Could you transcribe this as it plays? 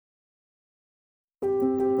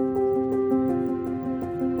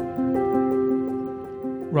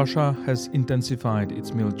Russia has intensified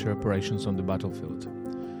its military operations on the battlefield.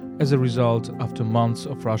 As a result, after months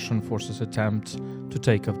of Russian forces' attempts to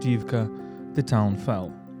take Avdiivka, the town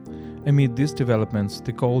fell. Amid these developments,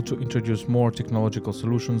 the call to introduce more technological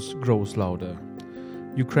solutions grows louder.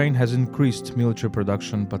 Ukraine has increased military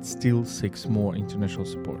production but still seeks more international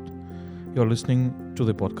support. You're listening to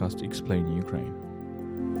the podcast Explaining Ukraine.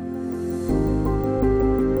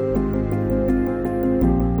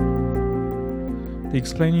 The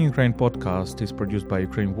Explaining Ukraine podcast is produced by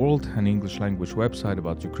Ukraine World, an English language website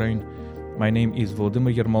about Ukraine. My name is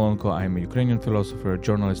Volodymyr Yermolenko. I am a Ukrainian philosopher,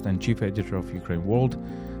 journalist, and chief editor of Ukraine World.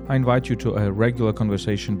 I invite you to a regular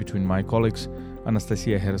conversation between my colleagues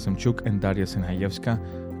Anastasia Herasimchuk and Daria Sinhayevska,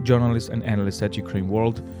 journalists and analysts at Ukraine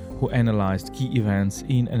World, who analyzed key events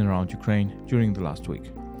in and around Ukraine during the last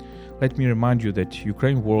week. Let me remind you that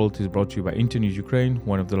Ukraine World is brought to you by Internews Ukraine,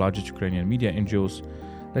 one of the largest Ukrainian media NGOs.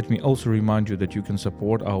 Let me also remind you that you can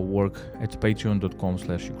support our work at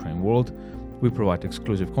patreon.com/UkraineWorld. We provide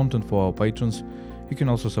exclusive content for our patrons. You can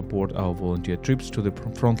also support our volunteer trips to the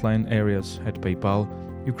frontline areas at PayPal,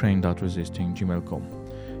 ukraine.resisting@gmail.com.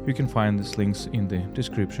 You can find these links in the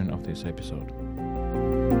description of this episode.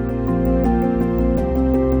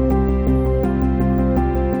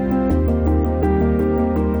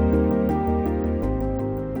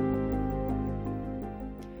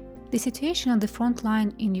 The situation on the front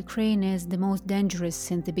line in Ukraine is the most dangerous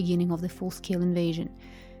since the beginning of the full-scale invasion.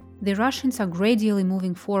 The Russians are gradually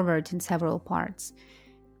moving forward in several parts.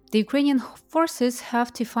 The Ukrainian forces have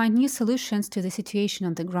to find new solutions to the situation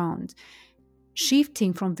on the ground.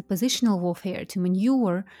 Shifting from the positional warfare to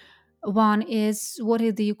maneuver one is what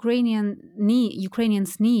the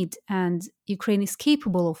Ukrainians need, and Ukraine is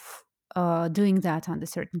capable of doing that under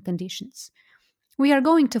certain conditions. We are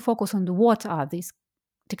going to focus on what are these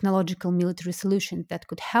technological military solutions that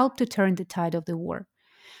could help to turn the tide of the war.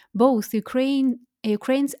 Both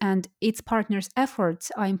Ukraine's and its partners'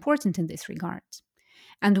 efforts are important in this regard,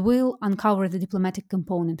 and will uncover the diplomatic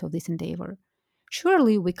component of this endeavor.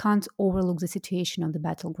 Surely we can't overlook the situation on the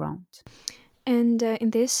battleground. And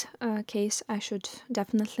in this case, I should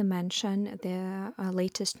definitely mention the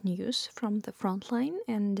latest news from the front line,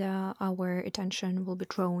 and our attention will be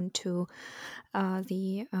drawn to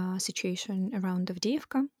the situation around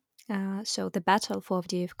Avdiivka. So the battle for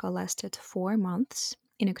Avdiivka lasted 4 months.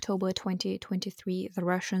 In October 2023, the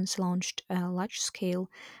Russians launched a large-scale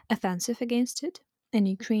offensive against it, and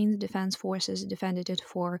Ukraine's defense forces defended it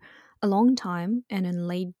for a long time, and in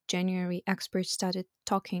late January, experts started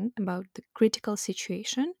talking about the critical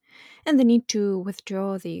situation and the need to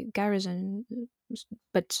withdraw the garrison,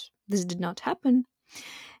 but this did not happen.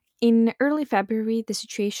 In early February, the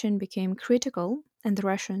situation became critical, and the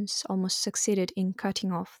Russians almost succeeded in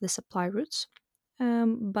cutting off the supply routes.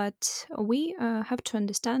 But we have to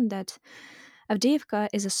understand that Avdiivka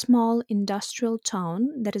is a small industrial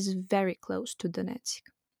town that is very close to Donetsk.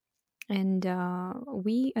 And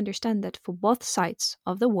we understand that for both sides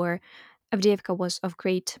of the war, Avdiivka was of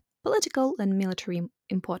great political and military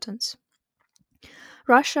importance.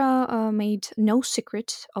 Russia made no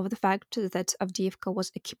secret of the fact that Avdiivka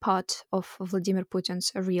was a key part of Vladimir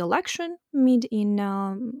Putin's re-election in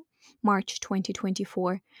March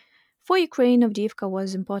 2024. For Ukraine, Avdiivka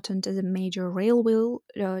was important as a major railway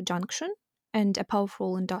junction and a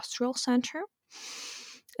powerful industrial center.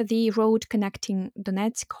 The road connecting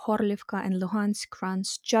Donetsk, Horlivka, and Luhansk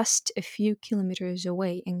runs just a few kilometers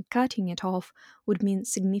away, and cutting it off would mean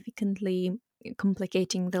significantly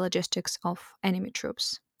complicating the logistics of enemy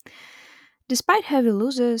troops. Despite heavy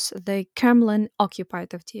losses, the Kremlin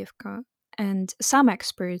occupied Avdiivka, and some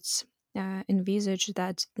experts envisage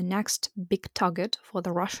that the next big target for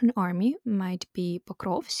the Russian army might be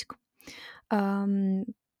Pokrovsk.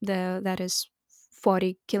 That is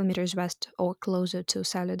 40 kilometers west or closer to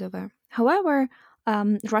Saledovo. However,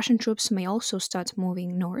 Russian troops may also start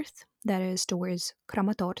moving north, that is towards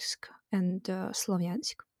Kramatorsk and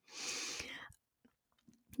Slovyansk.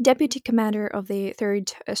 Deputy commander of the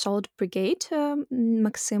 3rd Assault Brigade,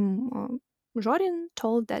 Maxim Zhorin,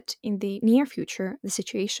 told that in the near future the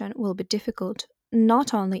situation will be difficult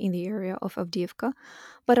not only in the area of Avdiivka,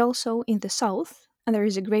 but also in the south, and there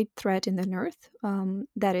is a great threat in the north,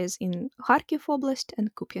 that is in Kharkiv Oblast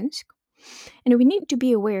and Kupiansk. And we need to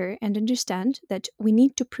be aware and understand that we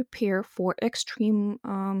need to prepare for extremely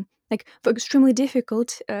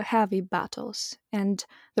difficult, heavy battles. And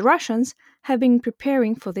the Russians have been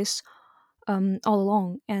preparing for this all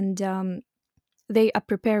along, and they are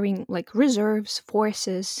preparing reserves,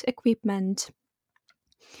 forces, equipment.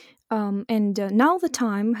 And now the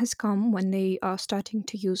time has come when they are starting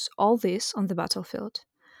to use all this on the battlefield.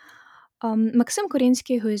 Maxim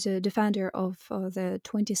Kurinsky, who is a defender of the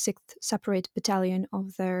 26th Separate Battalion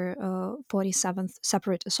of their 47th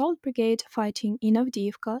Separate Assault Brigade fighting in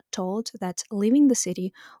Avdiivka, told that leaving the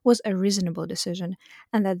city was a reasonable decision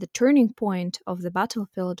and that the turning point of the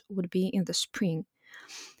battlefield would be in the spring.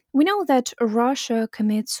 We know that Russia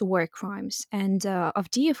commits war crimes, and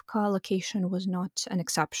Avdiivka location was not an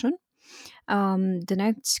exception.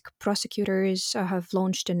 Donetsk prosecutors have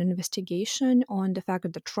launched an investigation on the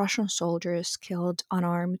fact that Russian soldiers killed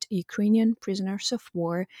unarmed Ukrainian prisoners of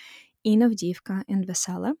war in Avdiivka and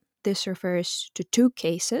Vesela. This refers to two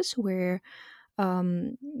cases where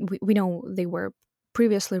we know they were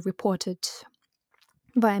previously reported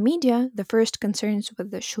via media. The first concerns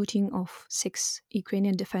with the shooting of 6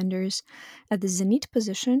 Ukrainian defenders at the Zenit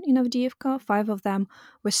position in Avdiivka. 5 of them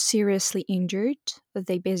were seriously injured.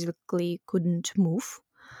 They basically couldn't move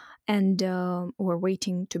and were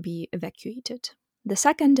waiting to be evacuated. The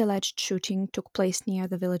second alleged shooting took place near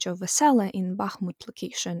the village of Vesela in Bakhmut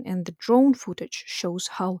location, and the drone footage shows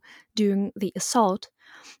how, during the assault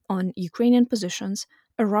on Ukrainian positions,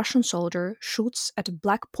 a Russian soldier shoots at a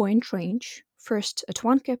Black Point range, first at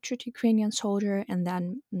one captured Ukrainian soldier and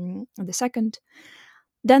then the second.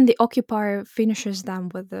 Then the occupier finishes them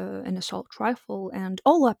with an assault rifle, and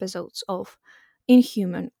all episodes of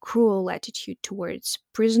inhuman, cruel attitude towards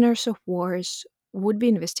prisoners of wars would be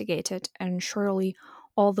investigated, and surely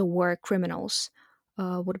all the war criminals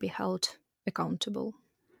would be held accountable.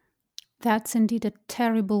 That's indeed a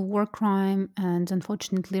terrible war crime, and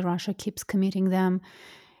unfortunately, Russia keeps committing them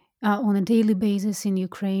on a daily basis in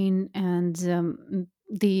Ukraine. And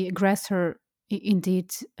the aggressor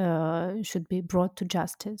indeed should be brought to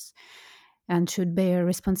justice and should bear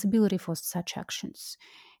responsibility for such actions.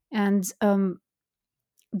 And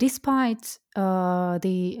despite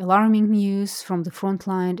the alarming news from the front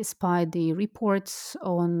line, despite the reports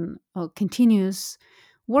on continuous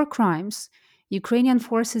war crimes, Ukrainian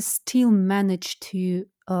forces still managed to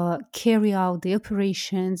carry out the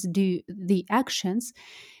operations, do the actions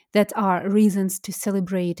that are reasons to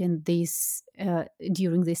celebrate in this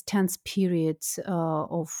during this tense periods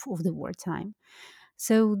of the wartime.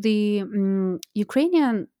 So the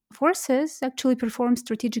Ukrainian forces actually perform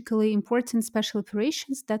strategically important special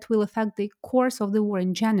operations that will affect the course of the war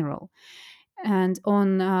in general. And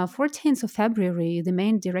on 14th of February, the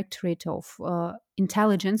main directorate of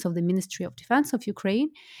intelligence of the Ministry of Defense of Ukraine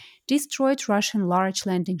destroyed Russian large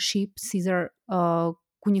landing ship Caesar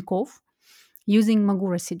Kunikov using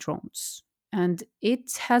Magura-C drones. And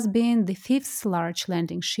it has been the fifth large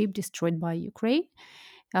landing ship destroyed by Ukraine.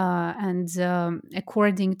 And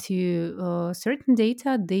according to certain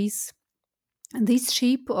data, this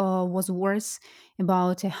ship was worth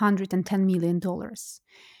about $110 million.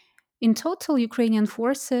 In total, Ukrainian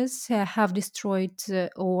forces have destroyed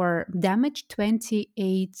or damaged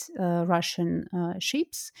 28 Russian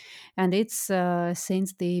ships, and it's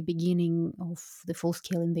since the beginning of the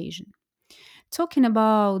full-scale invasion. Talking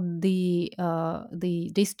about the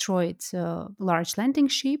destroyed large landing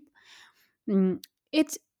ship,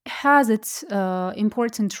 it has its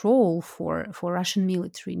important role for Russian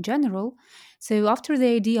military in general. So after the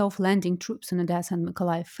idea of landing troops in Odessa and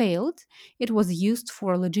Mykolaiv failed, it was used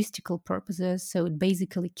for logistical purposes. So it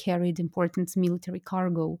basically carried important military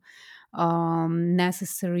cargo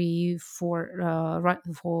necessary for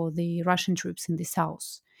the Russian troops in the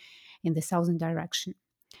south, in the southern direction.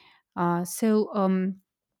 So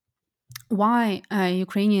why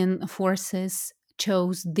Ukrainian forces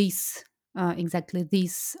chose this exactly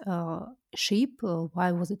this ship?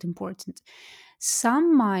 Why was it important?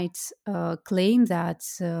 Some might claim that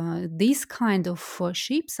these kind of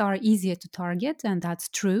ships are easier to target, and that's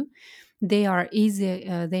true. They are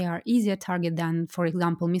easier. They are easier target than, for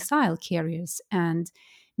example, missile carriers. And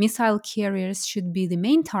missile carriers should be the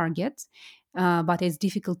main target, but it's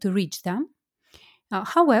difficult to reach them.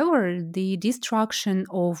 However, the destruction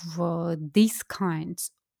of these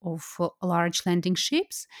kinds of large landing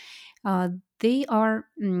ships, uh, they are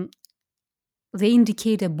they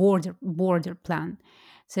indicate a border plan.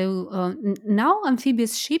 So now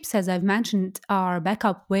amphibious ships, as I've mentioned, are a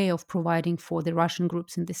backup way of providing for the Russian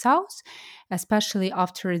groups in the south, especially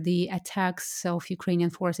after the attacks of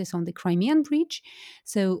Ukrainian forces on the Crimean Bridge.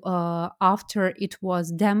 So after it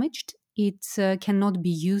was damaged, it cannot be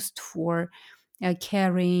used for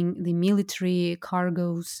carrying the military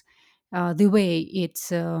cargoes the way it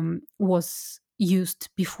was used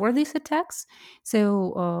before these attacks.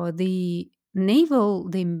 So naval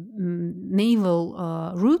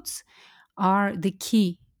routes are the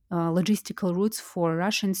key logistical routes for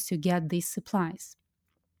Russians to get these supplies.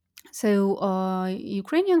 So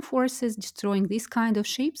Ukrainian forces destroying these kind of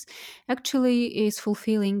ships actually is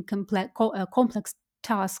fulfilling a complex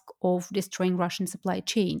task of destroying Russian supply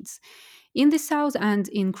chains in the south and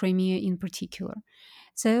in Crimea in particular.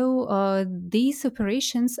 So these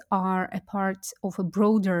operations are a part of a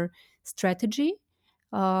broader strategy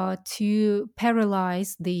to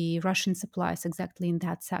paralyze the Russian supplies exactly in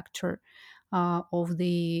that sector of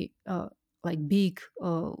the like big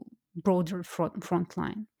broader front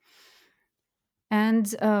line. And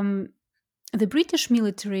the British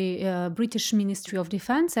Ministry of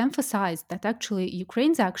Defense emphasized that actually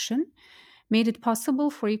Ukraine's action made it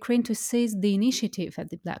possible for Ukraine to seize the initiative at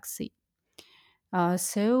the Black Sea.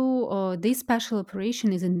 So this special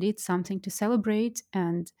operation is indeed something to celebrate,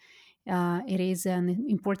 and it is an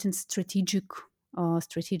important strategic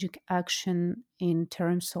action in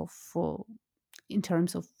terms of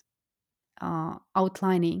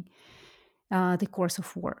outlining the course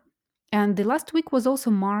of war. And the last week was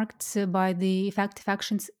also marked by the effective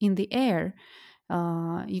actions in the air.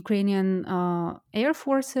 Ukrainian air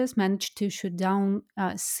forces managed to shoot down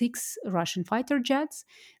 6 Russian fighter jets.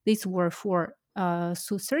 These were 4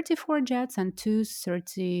 Su-34 jets and two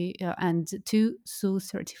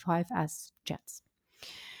Su-35S jets.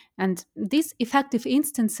 And these effective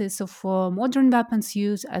instances of modern weapons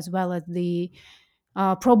use, as well as the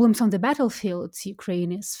problems on the battlefield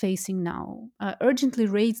Ukraine is facing now, urgently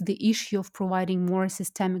raise the issue of providing more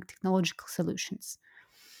systemic technological solutions.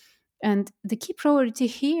 And the key priority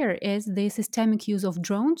here is the systemic use of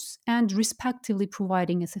drones and respectively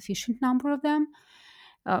providing a sufficient number of them.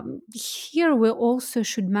 Here, we also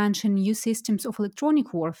should mention new systems of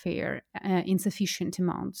electronic warfare in sufficient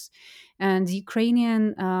amounts, and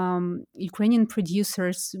Ukrainian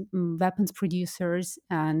producers, weapons producers,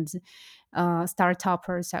 and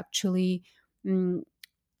startups actually mm,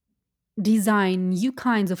 design new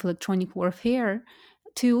kinds of electronic warfare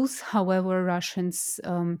tools. However, Russians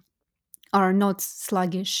are not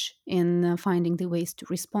sluggish in finding the ways to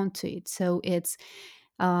respond to it. So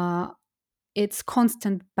uh, it's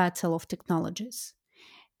constant battle of technologies.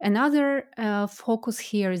 Another focus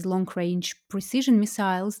here is long range precision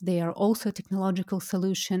missiles. They are also a technological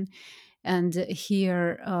solution. And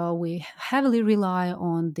here we heavily rely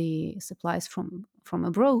on the supplies from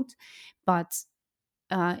abroad. But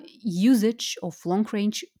usage of long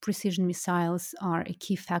range precision missiles are a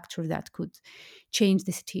key factor that could change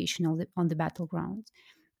the situation on the battleground.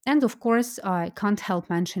 And of course, I can't help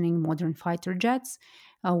mentioning modern fighter jets,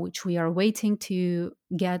 which we are waiting to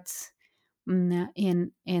get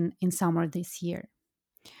in summer this year.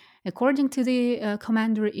 According to the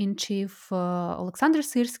commander in chief Alexander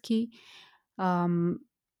Syrsky, um,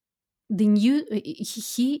 the new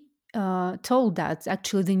he told that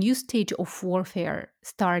actually the new stage of warfare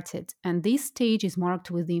started, and this stage is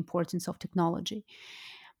marked with the importance of technology.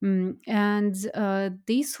 And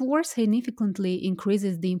this war significantly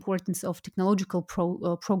increases the importance of technological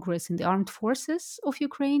progress in the armed forces of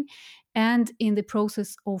Ukraine and in the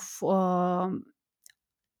process of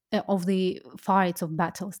the fights of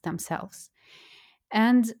battles themselves.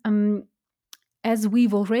 And as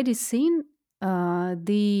we've already seen,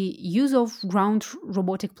 the use of ground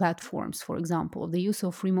robotic platforms, for example, the use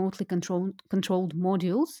of remotely controlled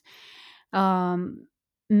modules, um,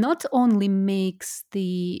 not only makes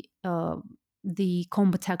the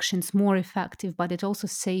combat actions more effective, but it also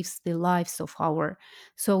saves the lives of our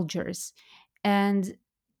soldiers. And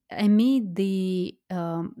amid the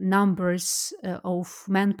numbers of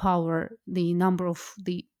manpower, the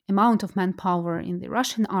amount of manpower in the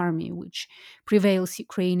Russian army, which prevails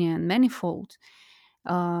Ukrainian manifold,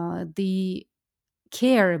 the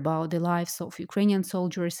care about the lives of Ukrainian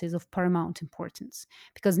soldiers is of paramount importance.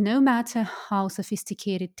 Because no matter how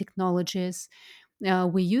sophisticated technologies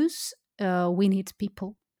we use, we need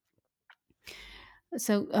people.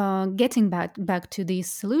 So, getting back to these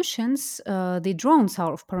solutions, the drones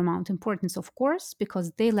are of paramount importance, of course,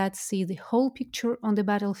 because they let see the whole picture on the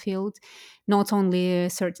battlefield, not only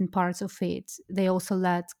certain parts of it. They also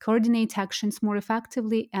let coordinate actions more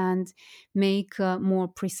effectively and make more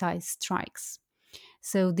precise strikes.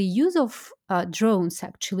 So the use of drones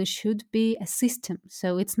actually should be a system.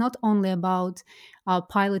 So it's not only about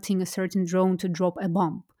piloting a certain drone to drop a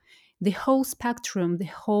bomb. The whole spectrum, the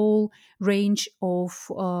whole range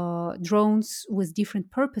of drones with different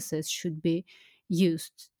purposes should be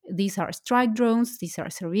used. These are strike drones, these are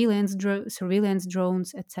surveillance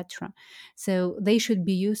drones, etc. So they should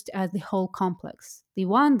be used as the whole complex.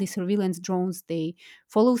 The surveillance drones, they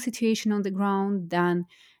follow situation on the ground, then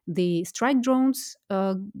the strike drones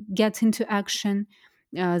get into action.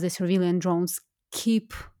 The surveillance drones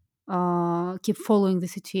keep keep following the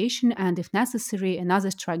situation, and if necessary,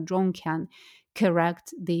 another strike drone can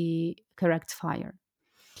correct fire.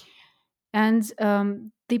 And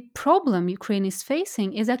the problem Ukraine is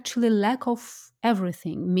facing is actually lack of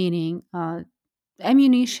everything, meaning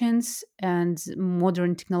ammunitions and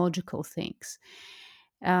modern technological things.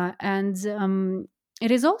 And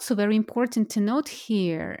it is also very important to note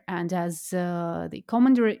here, and as the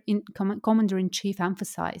commander in chief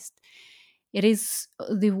emphasized, it is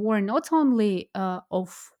the war not only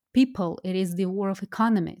of people; it is the war of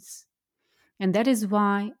economies, and that is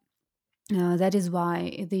why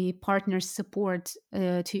the partners' support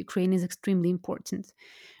to Ukraine is extremely important.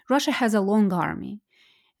 Russia has a long army.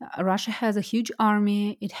 Russia has a huge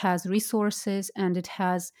army, it has resources, and it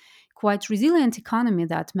has quite resilient economy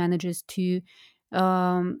that manages to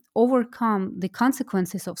overcome the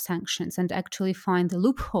consequences of sanctions and actually find the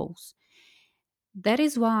loopholes. That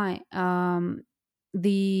is why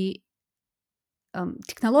the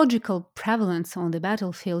technological prevalence on the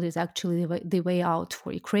battlefield is actually the way out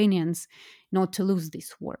for Ukrainians not to lose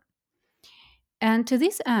this war. And to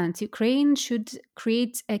this end, Ukraine should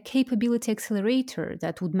create a capability accelerator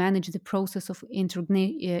that would manage the process of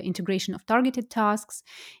integration of targeted tasks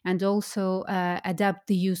and also adapt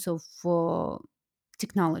the use of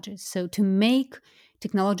technologies. So, to make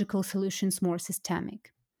technological solutions more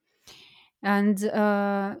systemic. And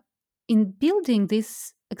in building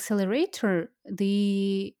this accelerator,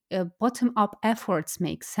 the bottom up efforts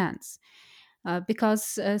make sense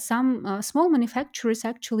because some small manufacturers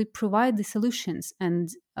actually provide the solutions. And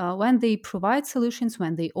when they provide solutions,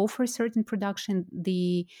 when they offer certain production,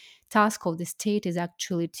 the task of the state is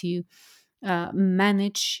actually to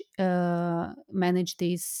manage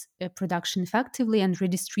this production effectively and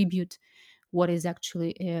redistribute what is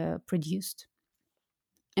actually produced.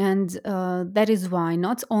 And that is why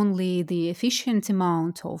not only the efficient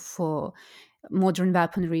amount of modern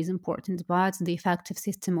weaponry is important, but the effective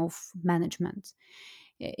system of management.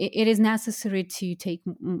 It is necessary to take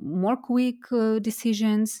more quick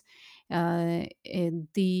decisions. The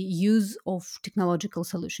use of technological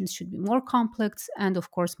solutions should be more complex and,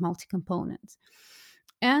 of course, multi component.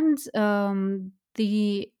 And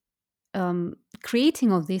the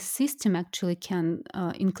creating of this system actually can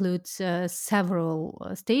include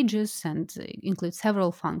several stages and include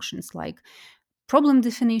several functions like problem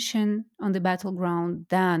definition on the battleground,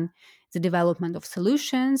 then the development of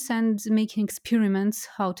solutions and making experiments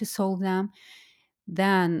how to solve them,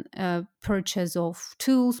 then purchase of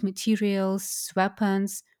tools, materials,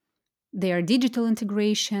 weapons, their digital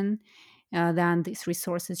integration. Then these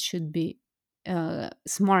resources should be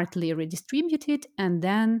smartly redistributed and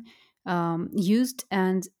then used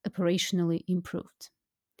and operationally improved.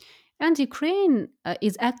 And Ukraine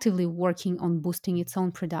is actively working on boosting its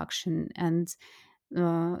own production. And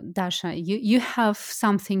Dasha, you have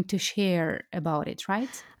something to share about it,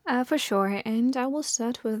 right? For sure, and I will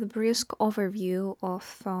start with a brisk overview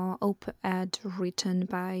of op-ed written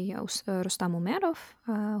by Rustam Umerov,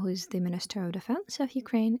 who is the Minister of Defense of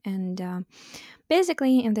Ukraine. And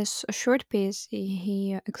basically, in this short piece,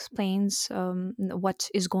 he explains what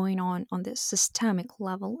is going on this systemic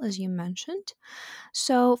level, as you mentioned.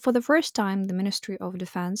 So, for the first time, the Ministry of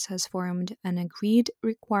Defense has formed an agreed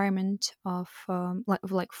requirement of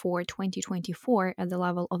like for 2024 at the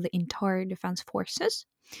level of the entire defense forces.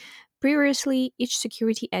 Previously, each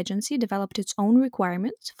security agency developed its own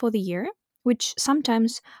requirements for the year, which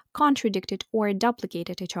sometimes contradicted or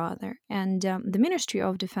duplicated each other, and the Ministry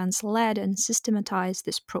of Defense led and systematized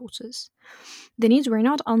this process. The needs were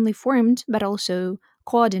not only formed but also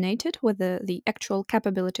coordinated with the actual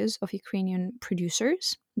capabilities of Ukrainian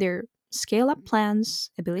producers, their scale up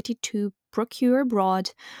plans, ability to procure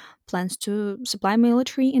abroad, plans to supply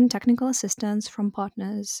military and technical assistance from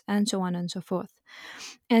partners, and so on and so forth.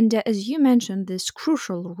 And as you mentioned, this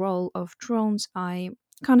crucial role of drones, I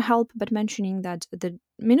can't help but mentioning that the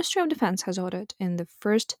Ministry of Defense has ordered in the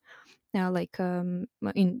first, in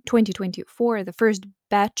 2024, the first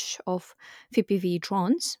batch of FPV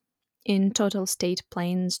drones. In total, state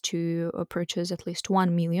plans to purchase at least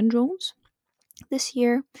 1 million drones this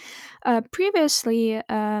year. Previously,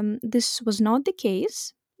 this was not the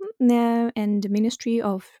case, and the Ministry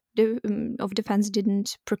of Defense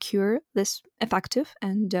didn't procure this effective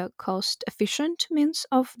and cost-efficient means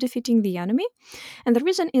of defeating the enemy. And the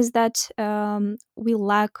reason is that we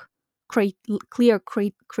lack clear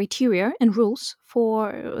criteria and rules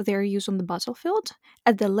for their use on the battlefield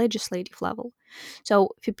at the legislative level. So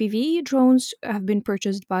FPV drones have been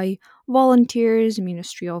purchased by volunteers,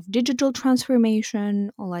 Ministry of Digital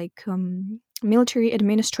Transformation, like military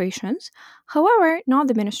administrations, however, not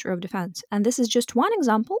the Ministry of Defense. And this is just one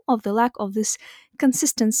example of the lack of this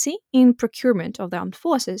consistency in procurement of the armed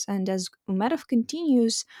forces. And as Umerov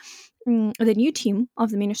continues, the new team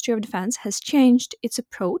of the Ministry of Defense has changed its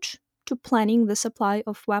approach to planning the supply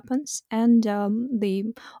of weapons and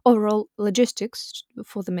the overall logistics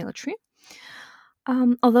for the military.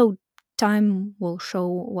 Although time will show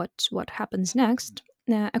what happens next.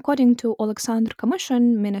 According to Alexander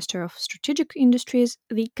Kamyshin, Minister of Strategic Industries,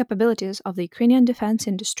 the capabilities of the Ukrainian defense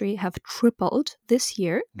industry have tripled this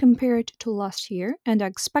year compared to last year and are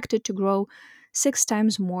expected to grow 6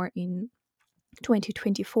 times more in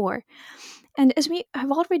 2024. And as we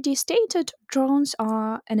have already stated, drones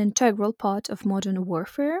are an integral part of modern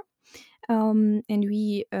warfare. And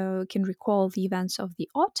we can recall the events of the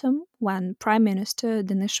autumn when Prime Minister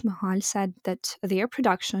Denis Shmyhal said that their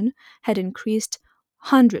production had increased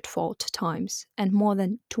hundredfold times, and more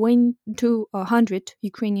than 200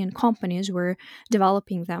 Ukrainian companies were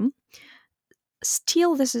developing them.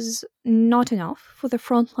 Still, this is not enough for the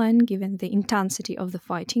front line given the intensity of the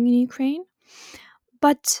fighting in Ukraine.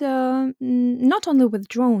 But not only with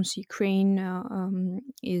drones, Ukraine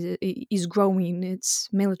is growing its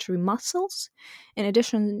military muscles. In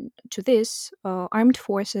addition to this, armed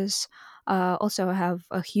forces also have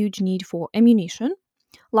a huge need for ammunition.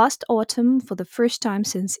 Last autumn, for the first time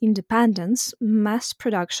since independence, mass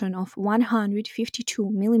production of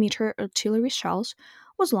 152mm artillery shells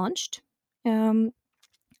was launched.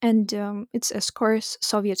 It's a scarce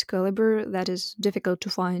Soviet caliber that is difficult to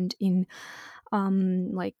find in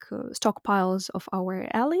stockpiles of our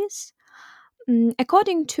allies.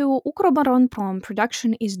 According to Ukroboronprom,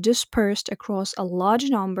 production is dispersed across a large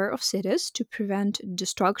number of cities to prevent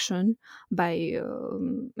destruction by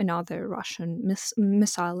another Russian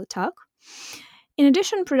missile attack. In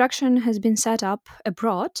addition, production has been set up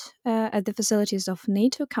abroad at the facilities of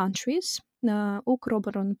NATO countries.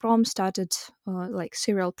 Ukroboronprom started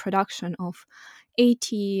serial production of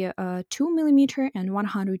 82mm and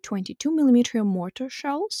 122mm mortar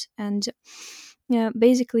shells, and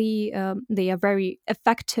basically they are very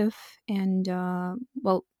effective and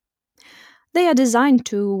they are designed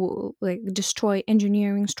to destroy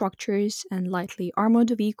engineering structures and lightly armored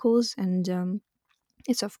vehicles, and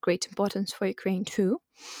it's of great importance for Ukraine too.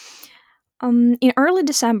 In early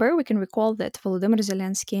December, we can recall that Volodymyr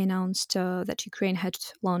Zelensky announced that Ukraine had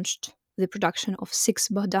launched the production of 6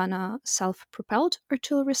 Bogdana self-propelled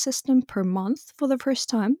artillery system per month for the first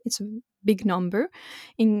time. It's a big number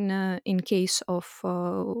in case of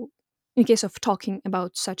talking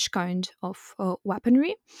about such kind of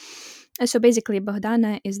weaponry. So basically,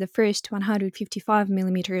 Bogdana is the first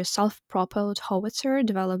 155mm self-propelled howitzer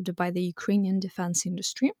developed by the Ukrainian defense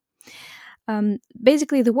industry.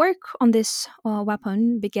 Basically, the work on this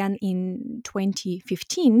weapon began in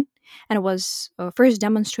 2015 and was first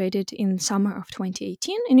demonstrated in summer of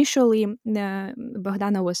 2018. Initially,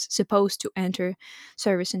 Bogdana was supposed to enter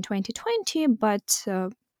service in 2020, but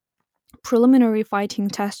preliminary fighting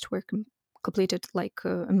tests were completed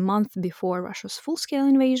a month before Russia's full-scale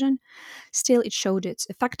invasion. Still, it showed its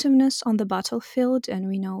effectiveness on the battlefield, and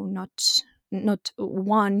we know not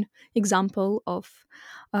one example of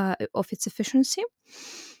its efficiency.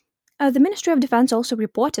 The Ministry of Defense also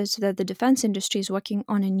reported that the defense industry is working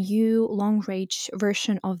on a new long-range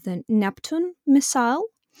version of the Neptune missile.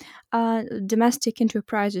 Domestic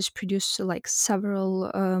enterprises produce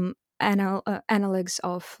several analogs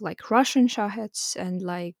of Russian Shaheds, and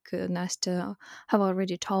Nastya have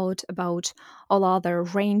already told about all other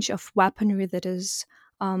range of weaponry that is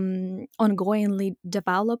ongoingly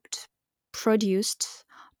developed, produced,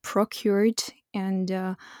 procured,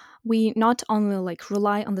 and we not only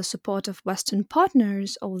rely on the support of Western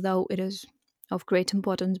partners, although it is of great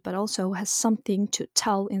importance, but also has something to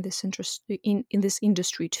tell in this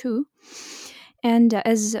industry too. And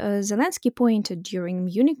as Zelensky pointed during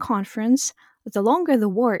Munich conference, the longer the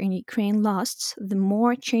war in Ukraine lasts, the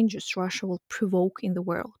more changes Russia will provoke in the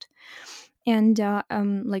world. And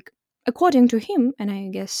according to him, and I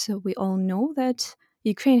guess we all know that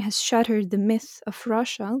Ukraine has shattered the myth of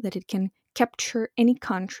Russia that it can capture any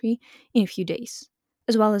country in a few days,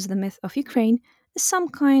 as well as the myth of Ukraine as some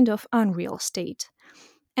kind of unreal state.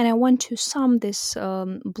 And I want to sum this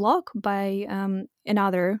blog by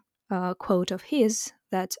another quote of his,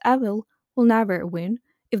 that evil will never win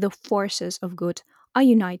if the forces of good are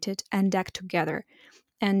united and act together.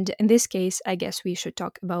 And in this case, I guess we should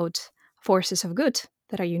talk about forces of good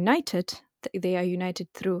that are united. They are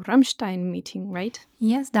united through Ramstein meeting, right?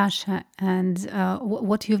 Yes, Dasha. And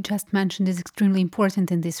what you've just mentioned is extremely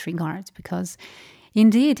important in this regard, because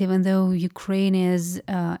Indeed, even though Ukraine is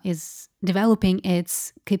developing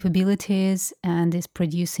its capabilities and is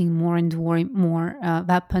producing more and more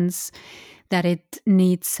weapons that it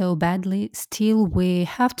needs so badly, still we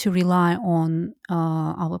have to rely on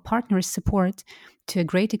our partners' support to a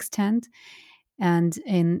great extent. And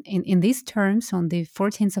in these terms, on the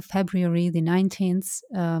 14th of February, the 19th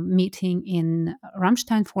meeting in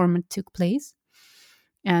Ramstein format took place,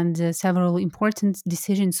 and several important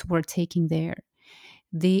decisions were taken there.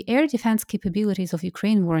 The air defense capabilities of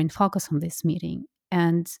Ukraine were in focus on this meeting,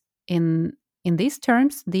 and in in these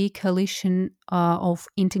terms, the coalition of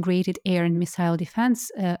integrated air and missile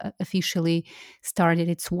defense officially started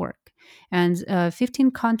its work, and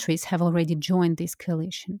 15 countries have already joined this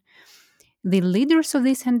coalition. The leaders of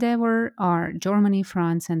this endeavor are Germany,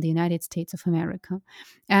 France, and the United States of America,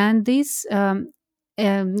 and this. Um,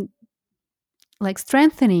 like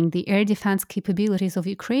strengthening the air defense capabilities of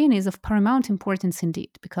Ukraine is of paramount importance indeed,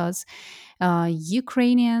 because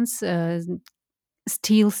Ukrainians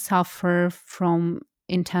still suffer from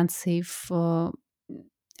intensive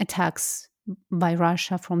attacks by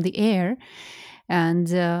Russia from the air, and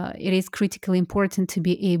it is critically important to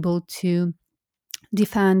be able to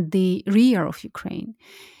defend the rear of Ukraine.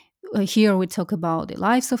 Here we talk about the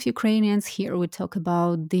lives of Ukrainians. Here we talk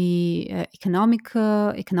about the economic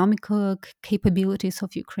capabilities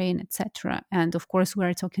of Ukraine, etc. And of course, we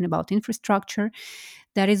are talking about infrastructure.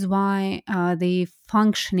 That is why the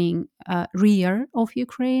functioning rear of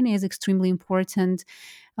Ukraine is extremely important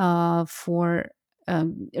for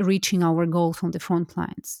reaching our goals on the front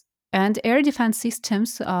lines. And air defense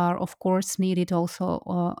systems are, of course, needed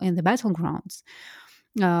also in the battlegrounds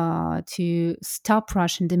to stop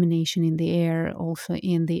Russian domination in the air, also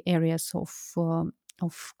in the areas of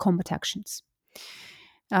combat actions.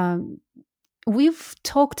 Um, we've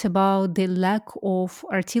talked about the lack of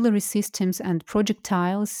artillery systems and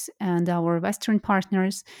projectiles, and our Western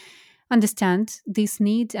partners understand this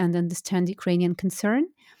need and understand Ukrainian concern.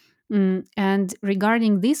 And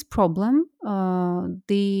regarding this problem,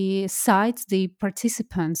 the sides, the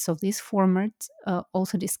participants of this format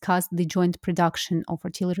also discussed the joint production of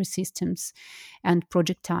artillery systems and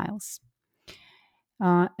projectiles.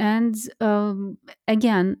 And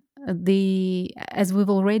again, the as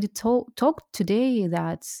we've already talked today,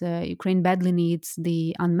 that Ukraine badly needs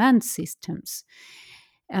the unmanned systems,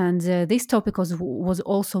 and this topic was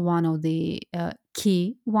also one of the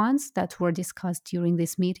key ones that were discussed during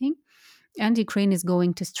this meeting. And Ukraine is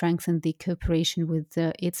going to strengthen the cooperation with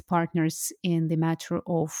its partners in the matter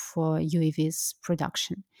of UAVs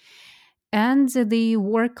production. And the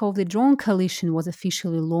work of the drone coalition was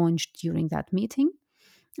officially launched during that meeting,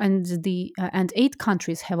 and and 8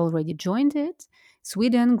 countries have already joined it: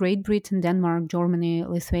 Sweden, Great Britain, Denmark, Germany,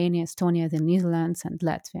 Lithuania, Estonia, the Netherlands, and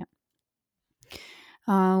Latvia.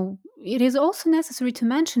 It is also necessary to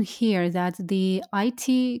mention here that the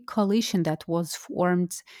IT coalition that was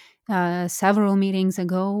formed several meetings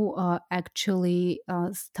ago actually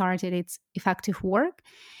started its effective work,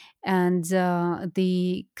 and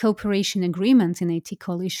the cooperation agreement in IT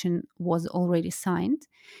coalition was already signed.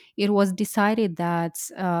 It was decided that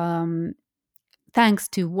thanks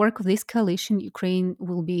to work of this coalition, Ukraine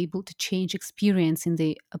will be able to change experience in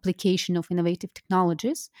the application of innovative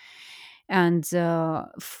technologies and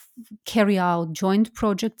carry out joint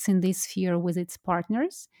projects in this sphere with its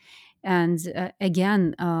partners. And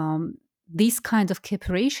again, this kind of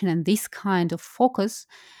cooperation and this kind of focus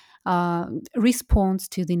responds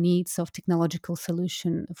to the needs of technological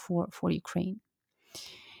solution for Ukraine.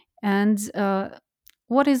 And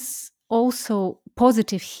what is also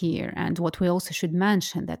positive here, and what we also should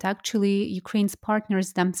mention, that actually Ukraine's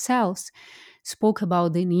partners themselves spoke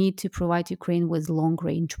about the need to provide Ukraine with long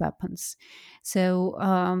range weapons.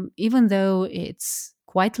 So even though it's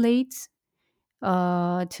quite late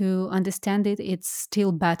to understand it, it's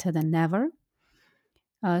still better than never.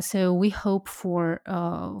 So we hope for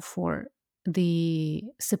the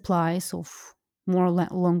supplies of more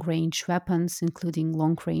long range weapons, including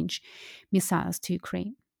long range missiles, to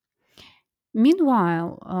Ukraine.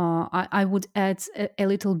 Meanwhile, I would add a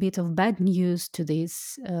little bit of bad news to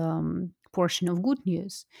this portion of good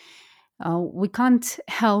news. We can't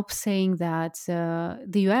help saying that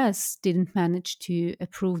the US didn't manage to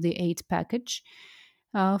approve the aid package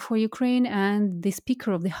for Ukraine, and the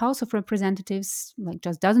Speaker of the House of Representatives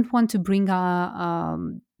just doesn't want to bring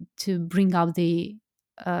up the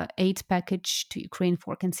aid package to Ukraine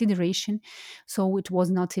for consideration. So it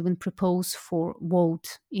was not even proposed for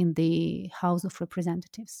vote in the House of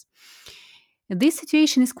Representatives. This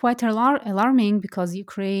situation is quite alarming, because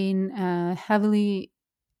Ukraine heavily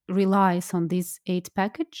relies on this aid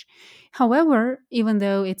package. However, even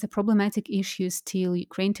though it's a problematic issue, still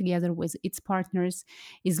Ukraine, together with its partners,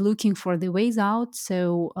 is looking for the ways out.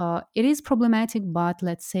 So it is problematic, but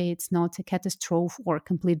let's say it's not a catastrophe or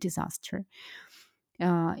complete disaster.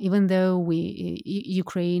 Even though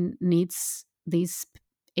Ukraine needs this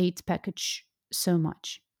aid package so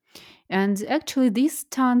much. And actually, this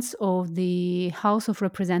stance of the House of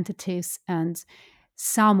Representatives and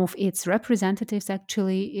some of its representatives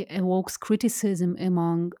actually evokes criticism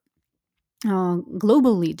among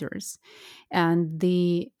global leaders. And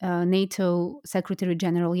the NATO Secretary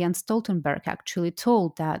General Jens Stoltenberg actually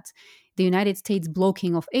told that the United States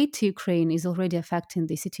blocking of aid to Ukraine is already affecting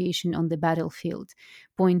the situation on the battlefield,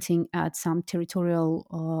 pointing at some territorial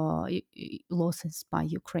losses by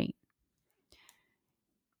Ukraine.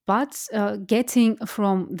 But getting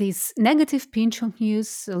from this negative pinch of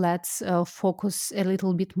news, let's focus a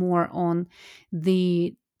little bit more on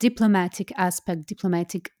the diplomatic aspect,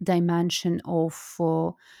 diplomatic dimension of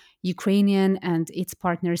Ukrainian and its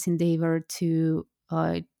partners' endeavor to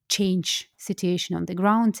change situation on the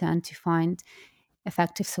ground and to find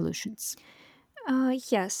effective solutions.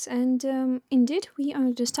 Yes, and indeed, we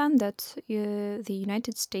understand that the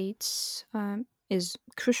United States is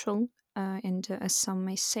crucial, and as some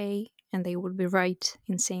may say, and they would be right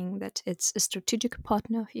in saying that it's a strategic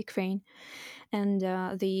partner of Ukraine, and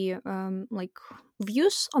the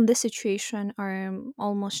views on this situation are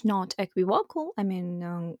almost not equivocal. I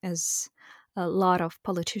mean, as a lot of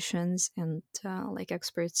politicians and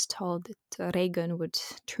experts told that Reagan would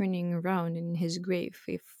turning around in his grave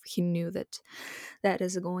if he knew that that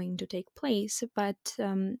is going to take place. But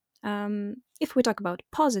if we talk about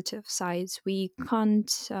positive sides, we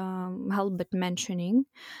can't help but mentioning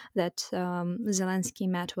that Zelensky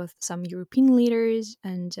met with some European leaders,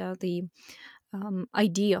 and the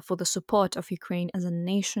idea for the support of Ukraine as a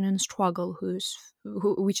nation in struggle,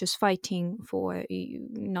 which is fighting for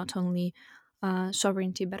not only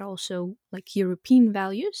sovereignty but also like European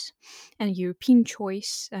values and European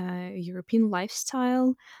choice, European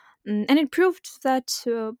lifestyle. And it proved that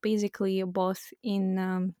basically both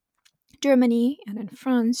in Germany and in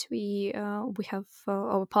France, we have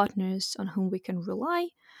our partners on whom we can rely.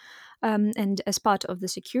 And as part of the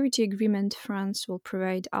security agreement, France will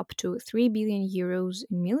provide up to 3 billion euros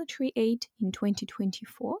in military aid in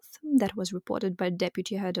 2024. That was reported by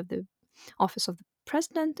Deputy Head of the Office of the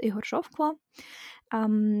President, Ihor Zhovkva.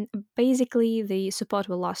 Basically, the support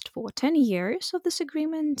will last for 10 years of this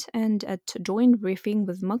agreement, and at a joint briefing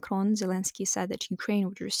with Macron, Zelensky said that Ukraine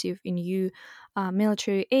would receive new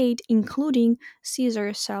military aid, including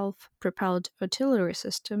Caesar self-propelled artillery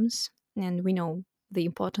systems. And we know the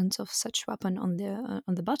importance of such weapon on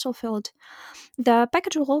the battlefield. The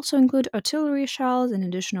package will also include artillery shells and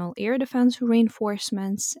additional air defense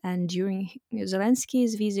reinforcements. And during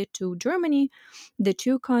Zelensky's visit to Germany, the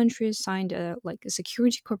two countries signed a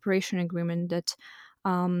security cooperation agreement that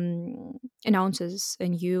announces a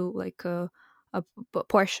new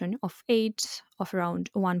portion of aid of around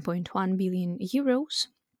 1.1 billion euros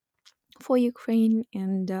for Ukraine.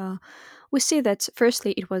 And we see that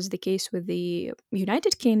firstly, it was the case with the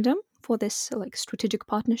United Kingdom for this strategic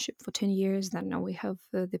partnership for 10 years. Then now we have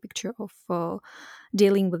the picture of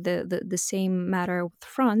dealing with the same matter with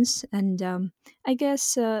France. And I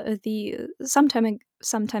guess the some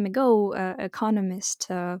time ago, economist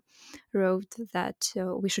wrote that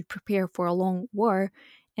we should prepare for a long war,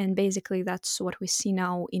 and basically that's what we see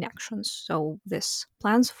now in action. So this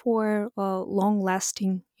plans for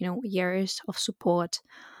long-lasting, years of support.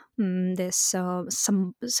 This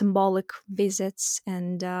some symbolic visits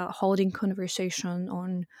and holding conversation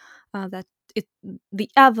on that the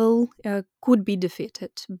evil could be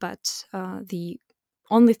defeated, but the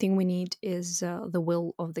only thing we need is the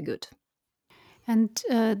will of the good. And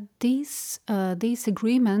these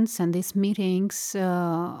agreements and these meetings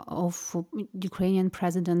of Ukrainian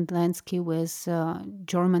President Zelensky with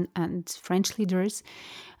German and French leaders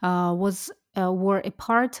were a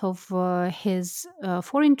part of his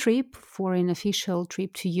foreign official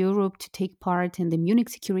trip to Europe to take part in the Munich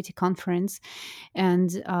Security Conference.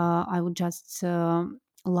 And I would just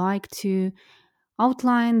like to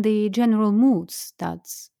outline the general moods that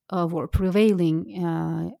were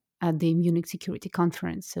prevailing at the Munich Security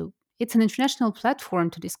Conference. So it's an international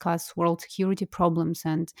platform to discuss world security problems,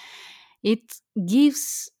 and it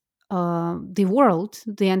gives the world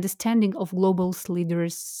the understanding of global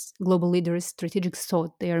leaders' strategic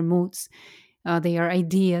thought, their moods, their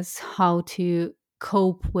ideas, how to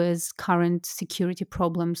cope with current security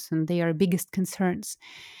problems and their biggest concerns.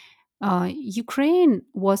 Ukraine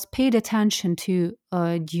was paid attention to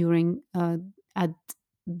during at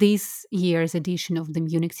this year's edition of the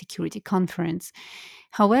Munich Security Conference.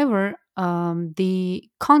 However, the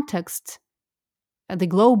context, the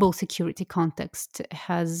global security context,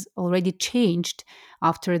 has already changed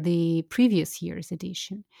after the previous year's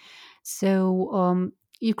edition. So,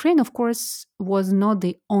 Ukraine, of course, was not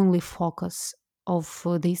the only focus of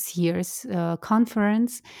this year's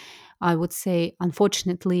conference. I would say,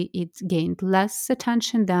 unfortunately, it gained less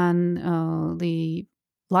attention than the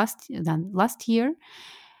last year.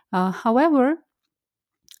 However,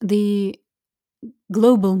 the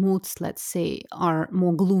global moods, let's say, are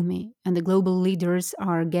more gloomy, and the global leaders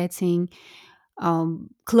are getting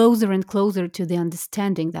closer and closer to the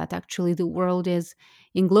understanding that actually the world is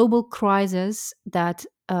in global crisis that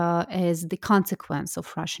is the consequence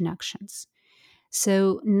of Russian actions.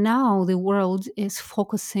 So now the world is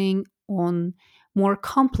focusing on more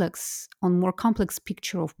complex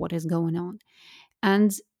picture of what is going on,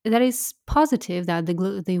 and that is positive that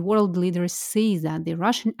the world leaders see that the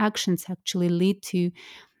Russian actions actually lead to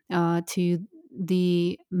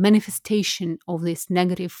the manifestation of these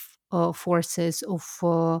negative forces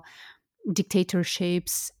of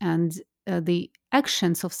dictatorships and the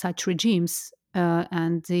actions of such regimes,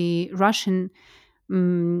 and the Russian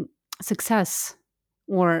success,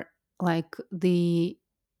 or like the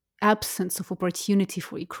absence of opportunity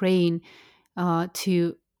for Ukraine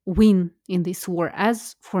to win in this war,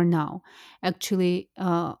 as for now, actually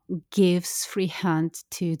gives free hand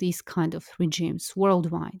to these kind of regimes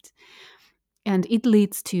worldwide. And it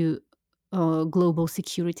leads to global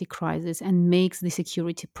security crisis and makes the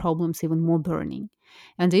security problems even more burning.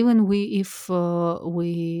 And even if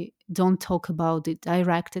we don't talk about the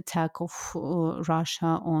direct attack of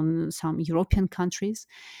Russia on some European countries,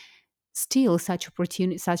 still such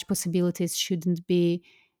possibilities shouldn't be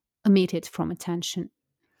omitted from attention.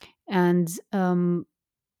 And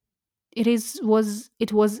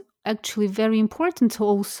it was actually very important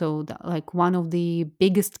also that, like, one of the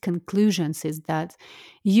biggest conclusions is that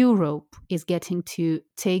Europe is getting to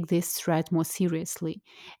take this threat more seriously.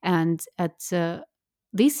 And at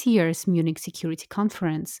this year's Munich Security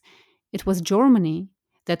Conference, it was Germany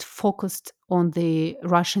that focused on the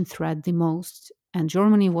Russian threat the most, and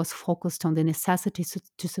Germany was focused on the necessity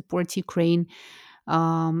to support Ukraine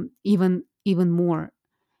even more.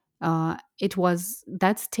 It was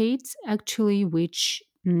that state actually which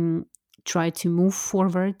tried to move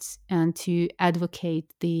forward and to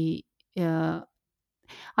advocate the.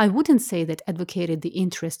 I wouldn't say that advocated the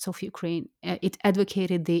interests of Ukraine. It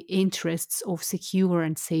advocated the interests of secure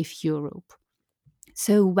and safe Europe.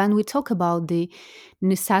 So when we talk about the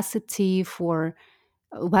necessity for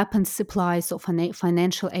weapons supplies or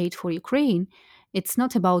financial aid for Ukraine, it's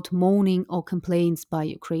not about moaning or complaints by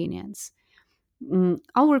Ukrainians.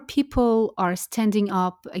 Our people are standing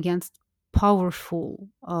up against powerful,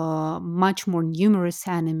 much more numerous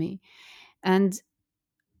enemy, and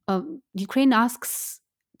Ukraine asks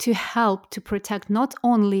to help to protect not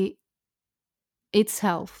only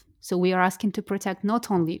itself. So we are asking to protect not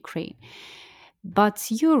only Ukraine, but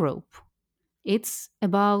Europe. It's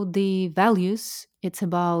about the values, it's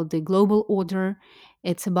about the global order,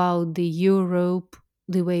 it's about the Europe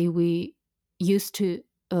the way we used to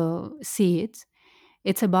see it.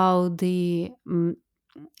 It's about the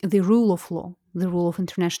rule of law, the rule of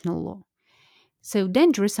international law. So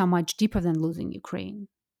dangers are much deeper than losing Ukraine.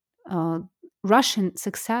 Russian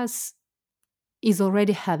success is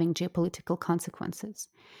already having geopolitical consequences.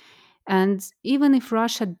 And even if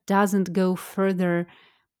Russia doesn't go further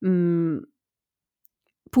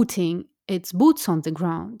putting its boots on the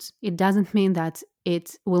ground, it doesn't mean that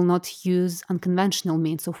it will not use unconventional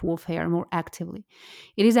means of warfare more actively.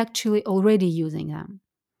 It is actually already using them.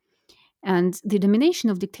 And the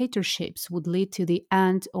domination of dictatorships would lead to the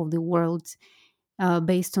end of the world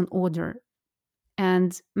based on order.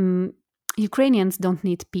 And Ukrainians don't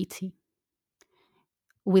need pity.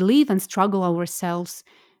 We live and struggle ourselves.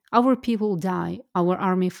 Our people die. Our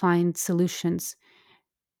army finds solutions.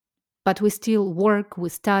 But we still work, we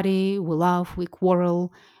study, we laugh, we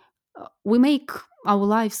quarrel. We make our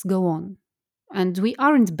lives go on. And we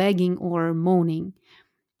aren't begging or moaning.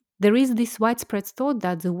 There is this widespread thought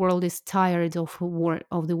that the world is tired of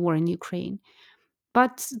the war in Ukraine.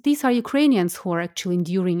 But these are Ukrainians who are actually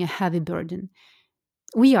enduring a heavy burden.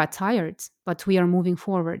 We are tired, but we are moving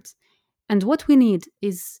forward. And what we need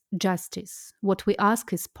is justice. What we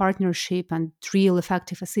ask is partnership and real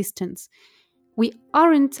effective assistance. We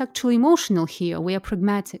aren't actually emotional here, we are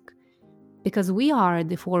pragmatic. Because we are at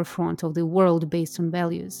the forefront of the world based on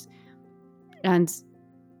values. And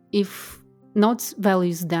if not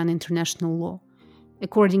values, then international law.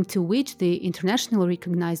 according to which the internationally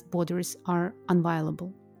recognized borders are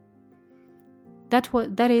inviolable.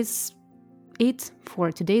 That is it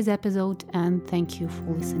for today's episode, and thank you for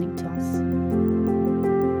listening to us.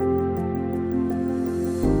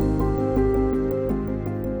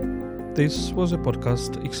 This was a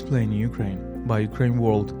podcast Explaining Ukraine by Ukraine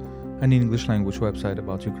World, an English language website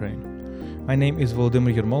about Ukraine. My name is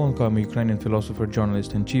Volodymyr Yermolenko. I'm a Ukrainian philosopher,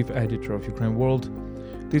 journalist, and chief editor of Ukraine World.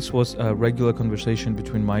 This was a regular conversation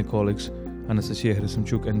between my colleagues Anastasia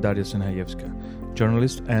Hrysimchuk and Daria Senhayevska,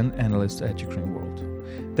 journalists and analysts at Ukraine World.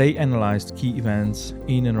 They analyzed key events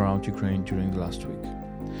in and around Ukraine during the last week.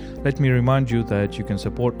 Let me remind you that you can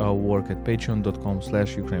support our work at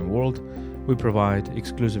patreon.com/UkraineWorld. We provide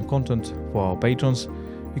exclusive content for our patrons.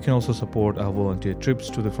 You can also support our volunteer trips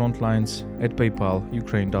to the front lines at PayPal,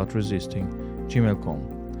 ukraine.resisting@gmail.com.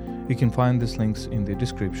 You can find these links in the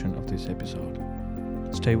description of this episode.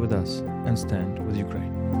 Stay with us and stand with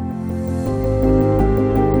Ukraine.